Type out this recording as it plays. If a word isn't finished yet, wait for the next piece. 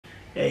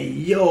Hey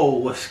yo,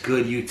 what's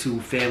good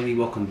YouTube family?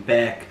 Welcome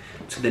back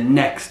to the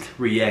next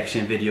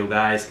reaction video,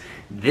 guys.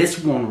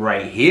 This one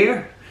right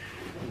here,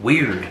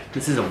 weird.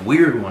 This is a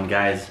weird one,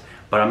 guys,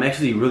 but I'm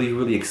actually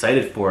really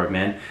excited for it,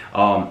 man.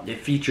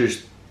 It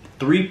features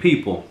three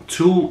people.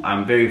 Two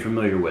I'm very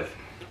familiar with.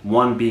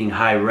 One being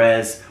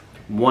Hi-Rez,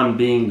 one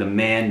being the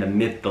man, the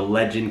myth, the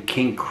legend,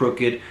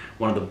 KXNG,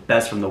 one of the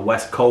best from the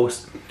West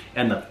Coast,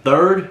 and the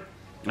third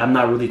I'm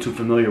not really too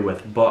familiar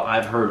with, but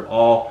I've heard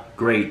all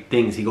great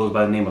things. He goes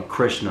by the name of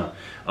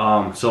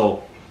KRSNA.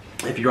 So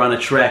if you're on a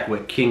track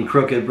with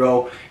KXNG,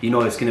 bro, you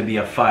know it's gonna be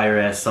a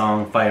fire-ass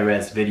song,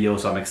 fire-ass video,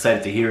 so I'm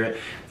excited to hear it.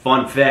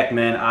 Fun fact,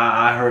 man,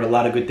 I heard a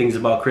lot of good things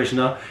about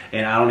KRSNA,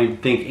 and I don't even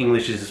think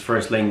English is his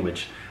first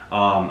language.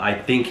 I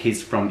think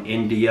he's from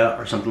India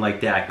or something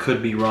like that. I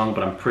could be wrong,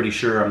 but I'm pretty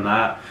sure I'm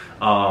not.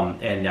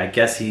 And I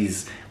guess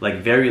he's like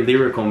very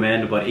lyrical,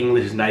 man, but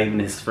English is not even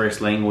his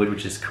first language,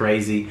 which is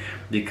crazy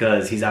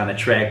because he's on a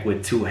track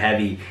with two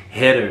heavy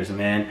hitters,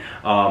 man.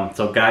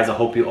 So guys, I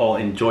hope you all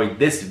enjoyed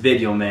this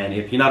video, man.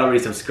 If you're not already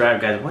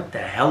subscribed, guys, what the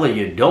hell are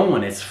you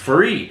doing? It's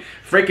free.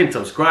 Freaking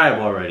subscribe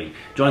already.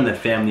 Join the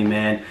family,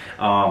 man.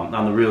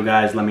 On The Real,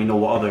 guys, let me know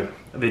what other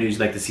videos you'd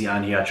like to see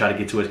on here. I'll try to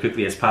get to it as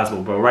quickly as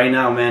possible. But right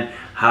now, man,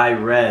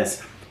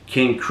 Hi-Rez,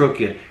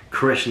 KXNG,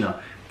 KRSNA,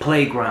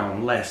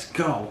 Playground, let's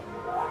go.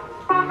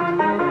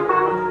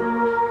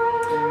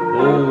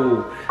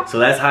 Oh, so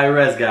that's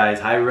Hi-Rez, guys.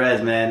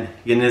 Hi-Rez, man,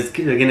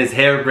 getting his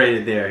hair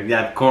braided there. He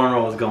got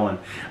cornrows going.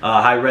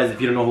 Hi-Rez,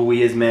 if you don't know who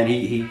he is, man,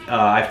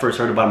 I first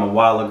heard about him a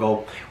while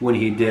ago when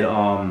he did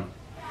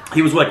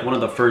he was like one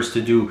of the first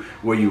to do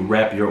where you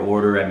wrap your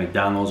order at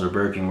McDonald's or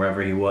Burger King,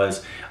 wherever he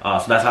was.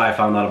 So that's how I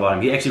found out about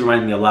him. He actually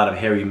reminded me a lot of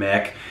Harry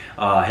Mack.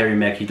 Harry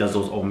Mack, he does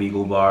those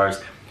Omegle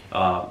bars.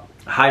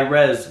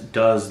 Hi-Rez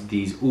does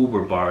these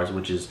Uber bars,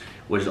 which is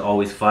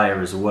always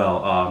fire as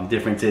well.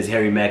 Difference is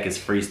Harry Mack is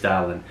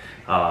freestyling.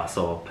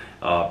 So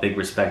big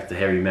respect to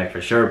Harry Mack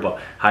for sure.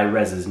 But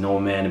Hi-Rez is no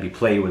man to be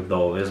played with,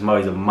 though. He's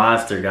a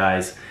monster,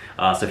 guys.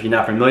 So if you're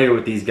not familiar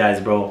with these guys,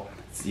 bro,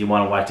 you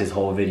want to watch this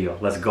whole video.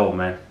 Let's go,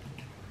 man.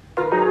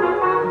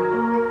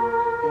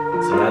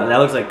 So that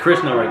looks like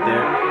KRSNA right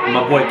there. And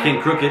my boy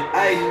KXNG.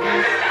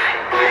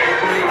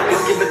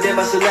 Don't give a damn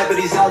about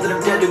celebrities, all of them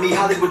dead to me.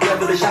 Hollywood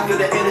devilish, I feel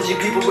the energy,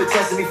 people were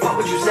testing me. Fuck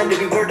what you said to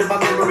me, word to my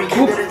memory.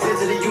 Keep that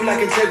intensity, you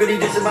like integrity,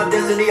 this is my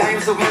destiny. I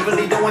am so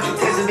heavenly, don't want you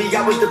testing me.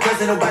 I was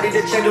depressed, nobody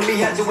that checked on me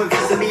had to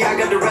invest in me. I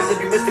got the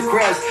recipe, Mr.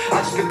 Krabs.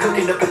 I just been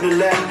cooking up in the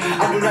lab.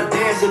 I do not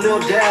dance, a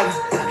little dab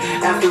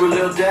after a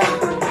little dab.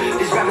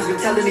 These rappers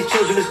been telling these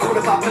children it's cool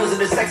to pop pills and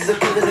the sex is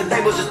appealing. The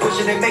labels just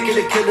pushing, they making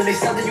a killing. They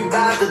selling you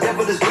lies, the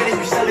devil is winning.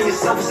 You selling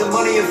yourself for some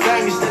money and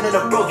fame. You standing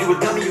up broke, you a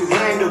dummy, you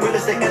lame. The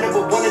realest they end up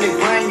with one in their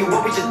brain. You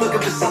always just looking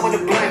for someone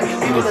to blame.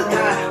 People are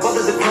dying,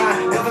 mothers are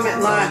crying,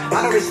 government lying,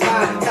 I know they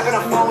spying. Tapping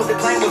on phones, they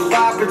playing with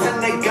fire,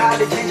 pretending they God,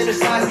 they changing their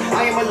signs.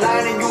 I am a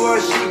lion and you are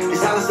a sheep. The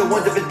silence the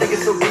ones that been thinking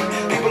so deep.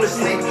 People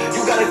asleep,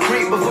 you gotta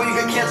creep before you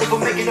get canceled for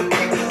making a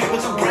peep. People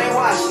too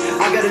brainwashed,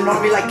 I got an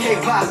army like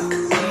K-pop.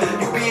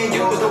 You being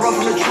used, don't run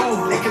from the truth.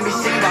 They can be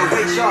seen by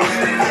Ray Charles.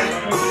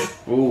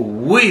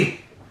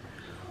 Ooh-wee.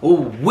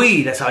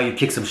 Ooh-wee, that's how you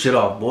kick some shit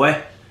off, boy.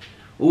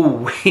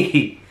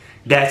 Ooh-wee.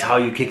 That's how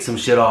you kick some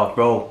shit off,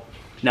 bro.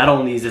 Not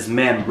only is this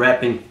man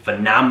rapping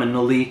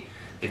phenomenally,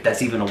 if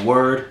that's even a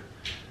word,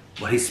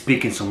 but he's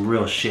speaking some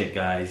real shit,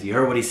 guys. You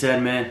heard what he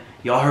said, man?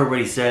 Y'all heard what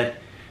he said?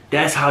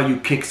 That's how you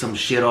kick some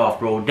shit off,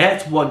 bro.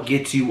 That's what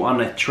gets you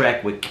on a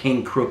track with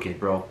KXNG,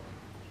 bro.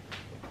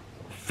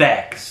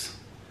 Facts.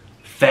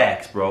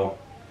 Facts, bro.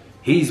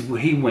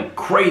 He went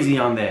crazy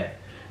on that.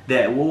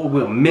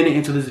 We're a minute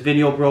into this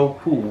video, bro.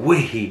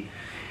 Ooh-wee.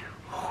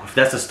 If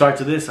that's the start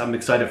to this, I'm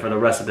excited for the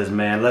rest of this,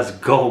 man. Let's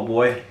go,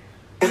 boy.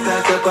 Get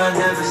back up, I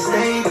never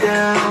stay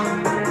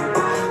down.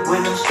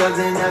 When I'm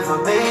struggling, never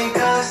make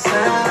a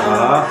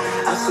sound.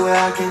 I swear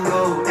I can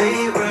go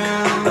 8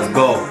 rounds. Let's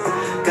go.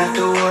 Got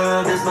the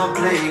world as my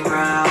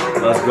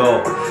playground. Let's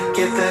go.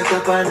 Get back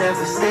up, I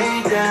never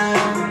stay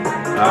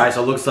down. Alright,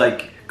 so it looks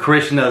like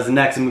KRSNA is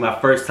next. It's my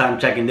first time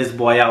checking this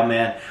boy out,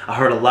 man. I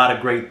heard a lot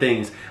of great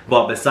things.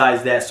 But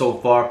besides that, so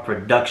far,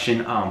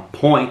 production on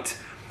point.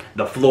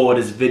 The flow of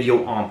this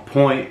video on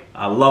point.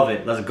 I love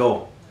it. Let's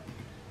go.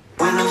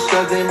 When I'm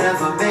struggling,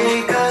 never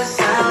make a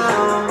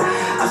sound.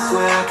 I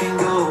swear I can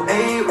go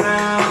 8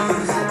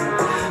 rounds.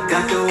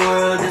 Got the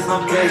world as my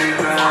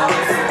playground.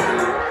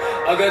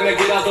 अगर मैं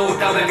गिरा तो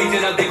उठा मैं नीचे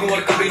ना देखूं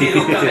और कभी नहीं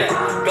रुका मैं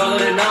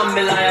डॉलर नाम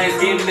मिलाया इस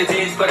गेम में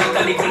चेंज पर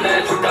रखता नहीं खुला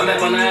है छुट्टा मैं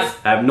बनाया.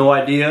 I have no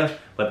idea,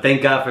 but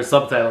thank God for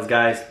subtitles,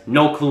 guys.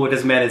 No clue what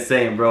this man is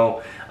saying,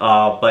 bro.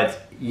 But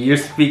you're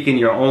speaking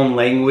your own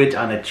language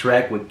on a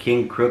track with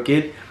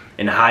KXNG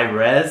and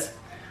Hi-Rez,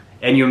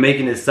 and you're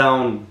making it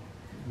sound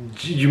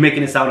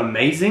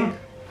amazing.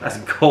 Let's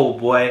go,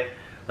 boy.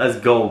 Let's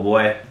go,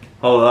 boy.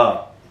 Hold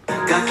up.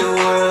 Got the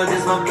world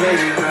as my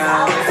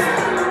playground.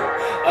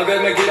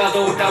 अगर मैं गिरा तो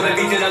उठा मैं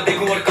पीछे ना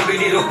देखूं और कभी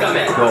नहीं रुकता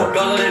मैं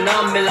डॉलर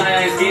नाम मिलाया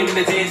इस गेम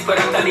में चेंज पर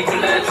रखता नहीं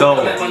खुला है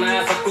मैं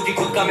बनाया सब कुछ ही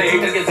खुद का मैं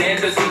हेटर के ज़हन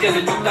पे सीधे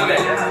से चुपता मैं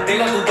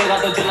तेरा तू तेरा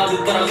तो चला तू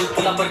तेरा तू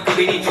चला पर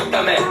कभी नहीं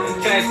चुपता मैं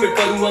चाहे स्पिट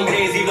करूं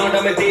अंग्रेजी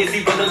लौंडा मैं देसी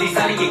बदल दी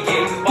सारी ये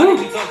game why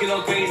we talking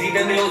all crazy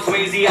then they all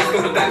crazy ask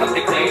them to back up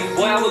the claim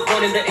boy I was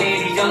born in the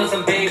 80s y'all are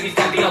some babies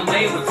that be on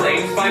playing with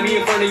flames find me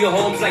in front of your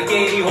homes like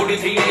 80 holding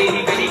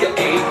 380 ready to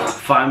aim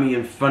find me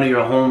in front of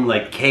your home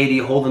like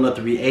Katie holding a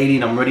 380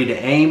 and I'm ready to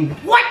aim.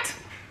 What?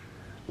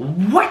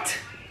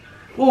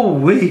 Oh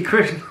wee,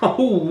 Chris.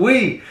 Oh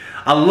wee.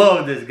 I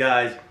love this,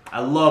 guys.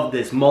 I love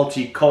this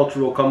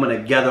multicultural coming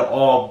together,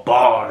 all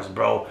bars,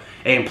 bro.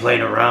 Ain't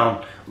playing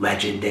around.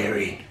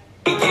 Legendary.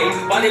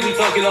 Why they be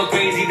talking all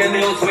crazy, then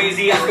they all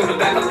crazy, ask them to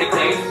back up the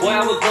claim. Boy,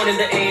 I was born in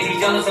the 80s,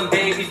 y'all are some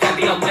babies that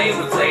be on playing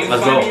with flames.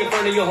 Let's find go. me in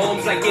front of your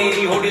homes like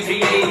 80, holding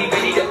 380,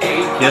 ready to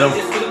aim. Get him.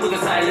 Just kill him with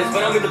the silence,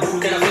 but I'm in the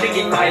booth and I'm sitting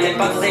in violent.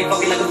 About to say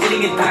fucking like I'm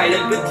sitting in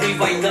Thailand with 3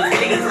 white girls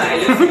sitting in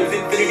silence.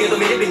 Infinity तो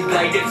मेरे been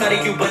blinded, सारे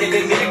क्यों बने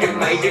फिर मेरे get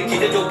minded.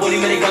 चीजें जो बोली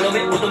मेरे गानों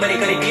में वो तो मैंने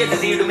करी थी ऐसे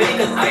सी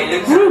Dominican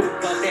Islands.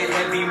 Got that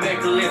heavy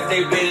metal if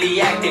they really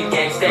acting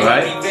gangsta.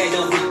 Heavy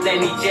metal with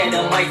plenty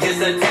cheddar, might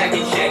just attack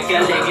and check.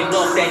 Yeah, legging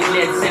off that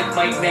lead set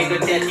mic mega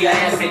death your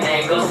ass in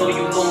anger. So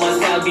you know my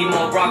style be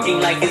more rocking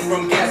like it's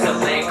from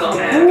Casablanca.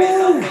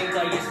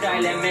 Your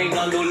style and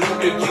mega no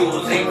looted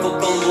jewels. Ain't for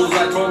combos,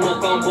 I throw more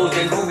combos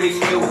and Rubik's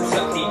cubes.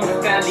 Something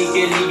family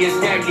के लिए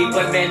deadly,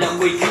 but मैं ना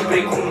कोई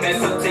Kubrick हूँ. मैं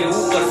सबसे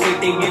ऊपर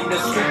sitting in the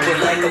stupid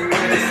like a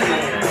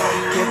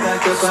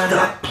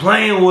Stop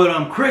playing with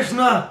him,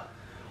 Krishna.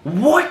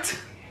 What?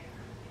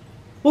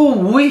 Ooh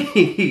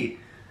wee.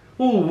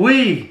 Ooh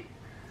wee.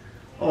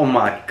 Oh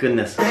my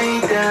goodness.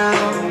 Stay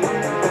down.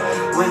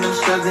 When I'm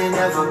struggling,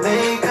 never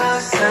make a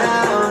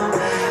sound.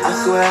 I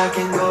swear I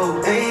can go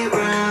 8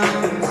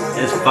 rounds.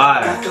 It's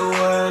fire. Like the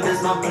world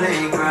is my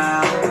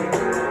playground.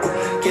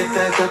 Get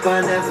back up,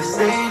 I never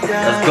stay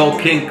down. Let's go,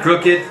 King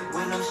Crooked.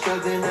 When I'm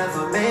struggling,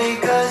 never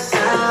make a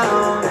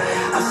sound.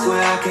 I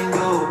swear I can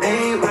go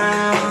 8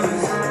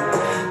 rounds.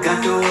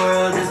 Got the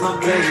world is my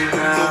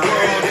playground. The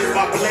world is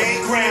my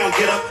playground.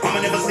 Get up, I'ma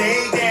never stay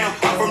down.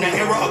 I'm from the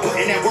era of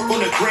putting that work on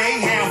the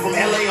Greyhound. From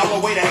LA all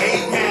the way to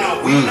 8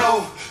 Mile. We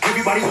know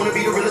everybody wanna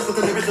be the realest with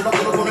the lyrics that I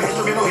put up on the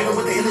instrumental. Hit 'em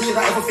with the illest shit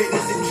I ever fit.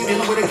 Sitting you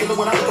dealing with a killer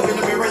when I look up in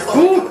the mirror. It's all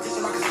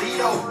competition like a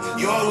Speedo.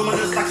 You're all on my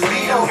nuts like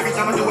Speedo. Every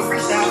time I do a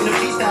freestyle in a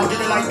freestyle, did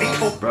it like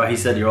people. Bro, he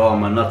said you're all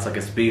on my nuts like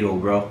a Speedo,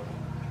 bro.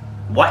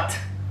 What?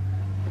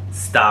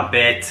 Stop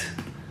it.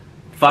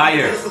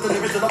 Fire. With the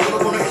lyrics that I put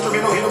up on the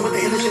instrumental. Hit 'em with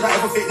the illest shit I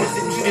ever fit.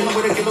 Sitting you dealing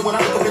with a killer when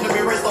I look up in the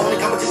mirror. It's all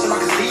competition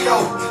like a Speedo.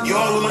 You're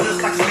all on my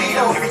nuts like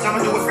Speedo. Every time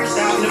I do a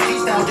freestyle in a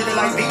freestyle, did it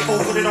like people.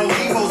 Put it on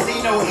Evo, see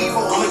no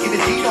evil. I'ma give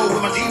it Tito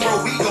with my G-Bro.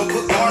 We go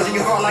put bars in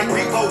your car like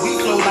Repo. We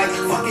flow like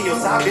fucking your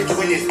side bitch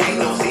when it's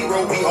Kilo Zero.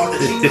 We are the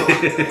Chico.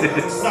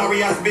 Sorry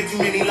I spit too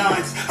many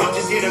lines. I'm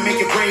just here to make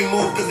your brain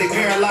move cause they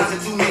paralyzing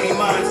too many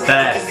minds.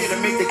 I'm just here to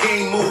make the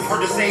game move.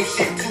 Heard the same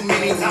shit too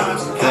many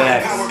times.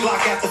 Power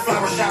clock at the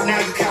flower shop. Now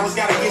you cowards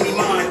gotta give me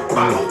mine.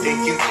 I don't think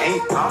you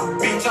ain't.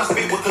 Bitch, I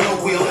spit with the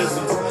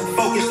colloquialisms.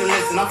 Focus and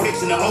listen. I'm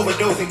fixing to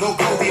overdose and go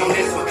Kobe on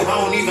this one. I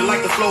don't even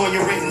like the flow in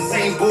your written.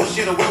 Same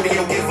bullshit a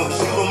rodeo give them.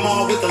 Shoot them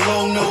all with the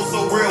long nose. So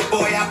real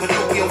boy, I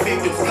Pinocchio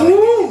victims.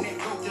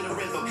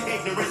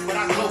 Ignorance, but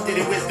I cloaked it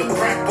in wisdom.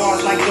 Crack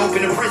bars like dope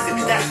in a prison.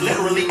 That's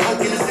literally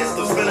coke in the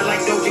system. Smelling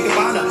like Dolce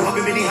Gabbana. Up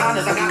in many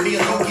Hondas. I got me a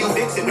Tokyo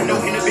vixen with no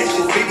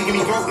inhibitions. Baby, give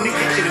me throat in the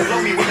kitchen and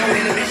blow me with no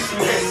inhibition.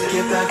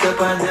 Get back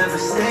up, I never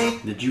stay.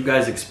 Did you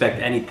guys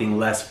expect anything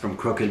less from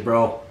Crooked,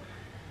 bro?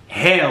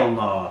 Hell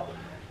no.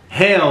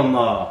 Hell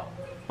no.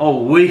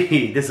 Oh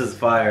wee, this is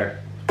fire.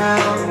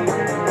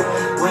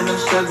 When I'm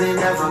struggling,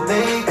 never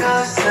make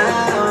a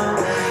sound.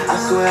 I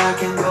swear I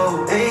can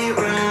go 8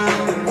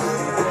 rounds.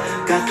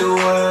 Got the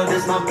world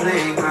as my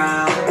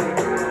playground.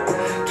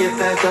 Get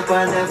back up,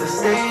 I never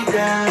stay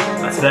down.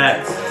 That's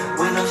that.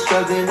 When I'm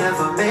struggling,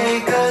 never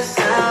make a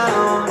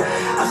sound.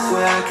 I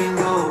swear I can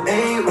go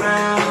 8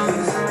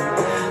 rounds.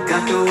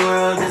 Got the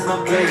world as my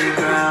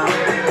playground.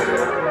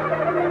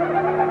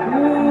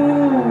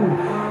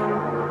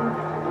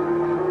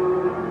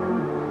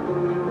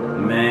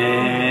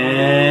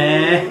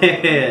 Man,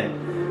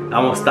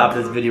 I'm gonna stop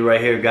this video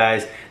right here,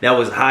 guys. That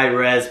was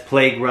Hi-Rez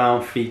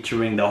Playground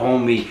featuring the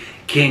homie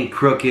King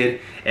Crooked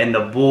and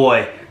the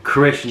boy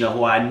Krishna,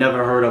 who I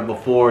never heard of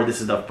before.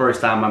 This is the first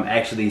time I'm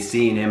actually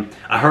seeing him.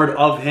 I heard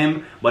of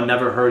him, but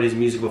never heard his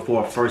music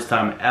before. First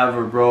time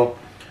ever, bro.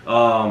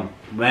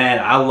 Man,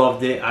 I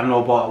loved it. I don't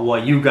know about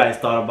what you guys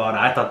thought about it.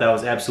 I thought that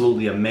was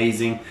absolutely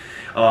amazing.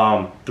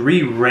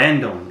 3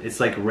 random. It's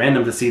like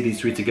random to see these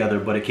 3 together,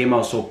 but it came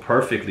out so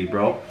perfectly,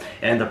 bro.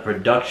 And the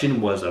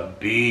production was a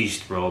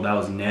beast, bro. That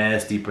was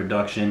nasty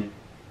production.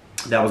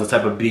 That was the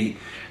type of beat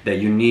that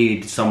you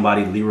need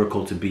somebody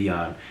lyrical to be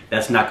on.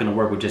 That's not gonna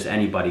work with just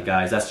anybody,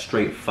 guys. That's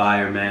straight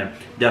fire, man.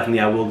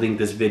 Definitely, I will link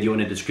this video in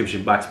the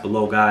description box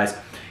below, guys.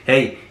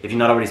 Hey, if you're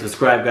not already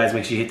subscribed, guys,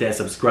 make sure you hit that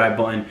subscribe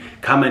button.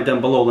 Comment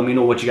down below. Let me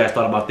know what you guys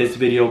thought about this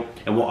video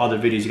and what other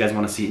videos you guys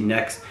want to see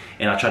next.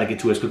 and I'll try to get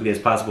to it as quickly as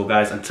possible,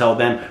 guys. Until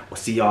then, we'll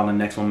see y'all in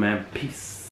the next one, man. Peace.